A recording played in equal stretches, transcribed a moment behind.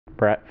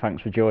Brett,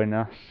 thanks for joining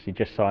us. You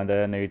just signed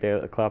a new deal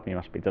at the club and you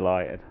must be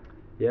delighted.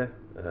 Yeah,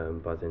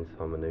 buzzing to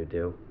sign a new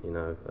deal.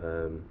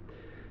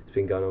 It's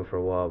been going on for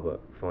a while,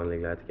 but finally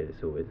glad to get it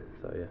sorted.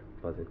 So yeah,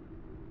 buzzing.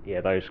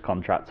 Yeah, those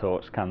contract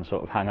talks can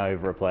sort of hang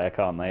over a player,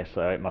 can't they?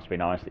 So it must be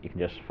nice that you can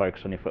just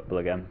focus on your football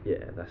again.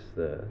 Yeah, that's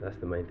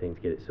the main thing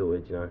to get it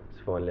sorted.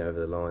 It's finally over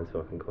the line,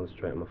 so I can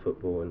concentrate on my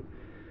football and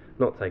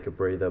not take a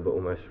breather, but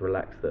almost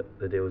relax that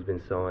the deal's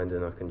been signed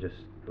and I can just,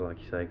 like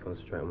you say,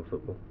 concentrate on my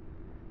football.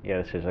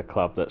 Yeah, this is a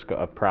club that's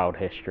got a proud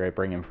history of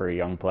bringing through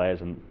young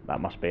players, and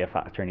that must be a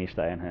factor in you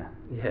staying here.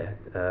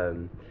 Yeah,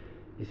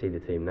 you see the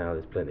team now.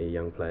 There's plenty of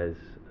young players.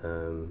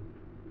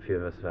 A few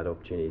of us have had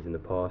opportunities in the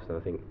past, and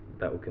I think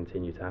that will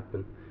continue to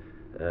happen.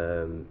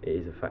 It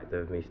is a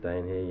factor of me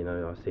staying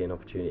here. I see an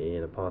opportunity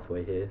and a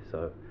pathway here,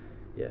 so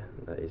yeah,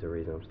 that is a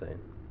reason I'm staying.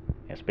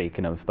 Yeah,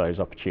 speaking of those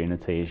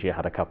opportunities, you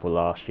had a couple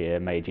last year,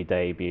 made your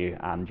debut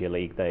and your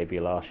league debut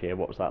last year.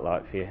 What was that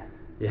like for you?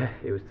 Yeah,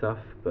 it was tough,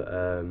 but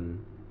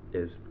it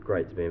was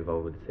great to be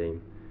involved with the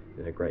team.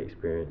 Great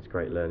experience,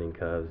 great learning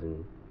curves,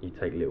 and you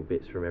take little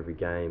bits from every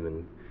game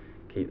and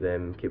keep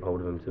hold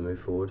of them to move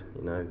forward.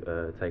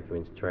 Take them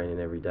into training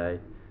every day,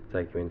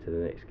 take them into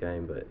the next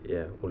game. But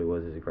yeah, all it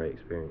was is a great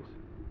experience.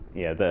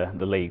 Yeah,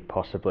 the league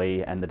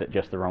possibly ended at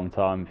just the wrong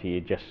time for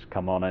you. Just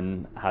come on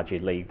and had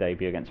your league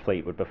debut against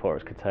Fleetwood before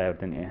it was curtailed,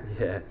 didn't you?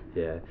 Yeah,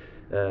 yeah.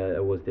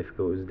 It was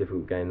difficult. It was a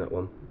difficult game, that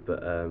one.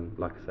 But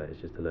like I say,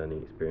 it's just a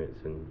learning experience,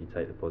 and you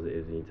take the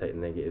positives and you take the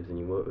negatives and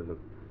you work with them.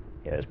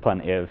 Yeah, there's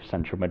plenty of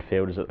central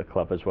midfielders at the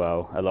club as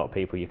well. A lot of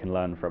people you can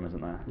learn from,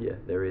 isn't there? Yeah,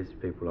 there is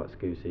people like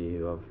Scusi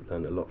who I've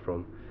learned a lot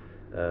from.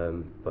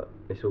 But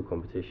it's all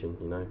competition.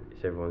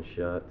 It's everyone's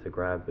shirt to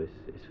grab.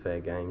 It's fair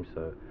game,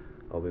 so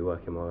I'll be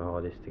working my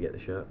hardest to get the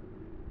shirt.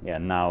 Yeah,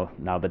 now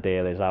the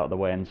deal is out of the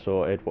way and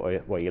sorted. What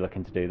are you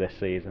looking to do this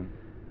season?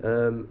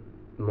 Um,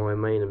 my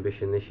main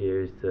ambition this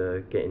year is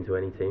to get into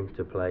any team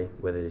to play,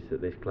 whether it's at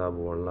this club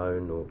or on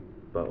loan.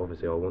 But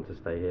obviously I want to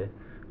stay here.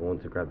 I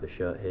want to grab the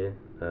shirt here.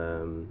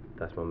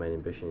 That's my main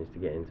ambition, is to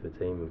get into a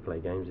team and play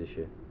games this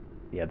year.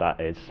 Yeah, that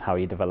is how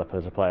you develop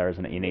as a player,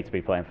 isn't it? You need to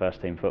be playing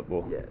first team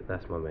football. Yeah,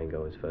 that's my main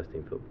goal, is first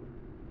team football.